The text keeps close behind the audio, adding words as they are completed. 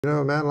You know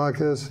who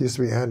Matlock is? Used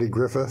to be Andy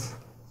Griffith.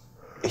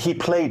 He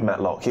played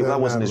Matlock. That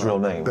wasn't his real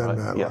name, Ben right?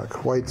 Matlock,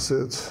 Yeah. White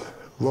suits,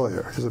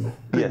 lawyer. He's a big,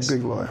 Yes.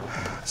 big lawyer.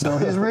 So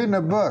he's reading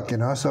a book, you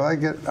know. So I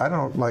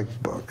don't like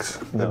books.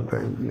 No. They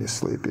make me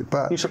sleepy.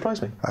 But You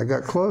surprised me. I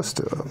got close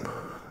to him,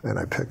 and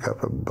I pick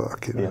up a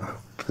book, you know, Yeah.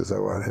 because I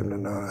want him to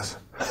notice.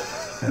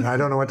 And I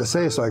don't know what to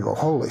say, so I go,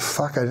 holy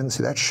fuck, I didn't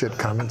see that shit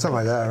coming, something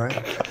like that,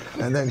 right?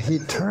 And then he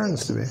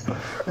turns to me,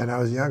 and I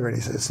was younger, and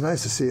he said, it's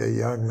nice to see a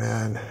young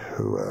man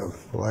who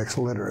likes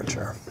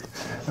literature.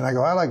 And I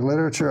go, I like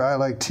literature, I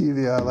like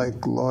TV, I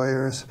like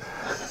lawyers,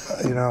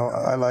 you know,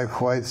 I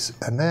like whites.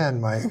 And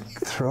then my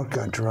throat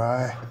got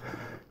dry,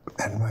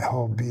 and my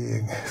whole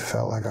being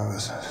felt like I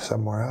was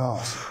somewhere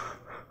else.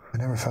 I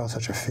never felt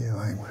such a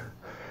feeling.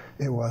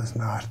 It was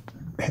not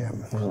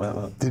him.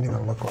 Didn't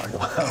even look like him.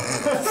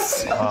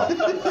 Wow.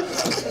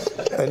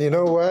 And you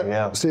know what?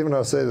 Yeah. Stephen,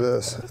 I'll say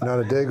this. Not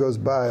a day goes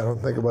by, I don't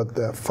think about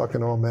that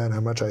fucking old man, how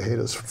much I hate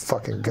his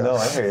fucking guts. No,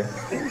 I hear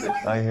you.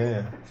 I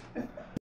hear you.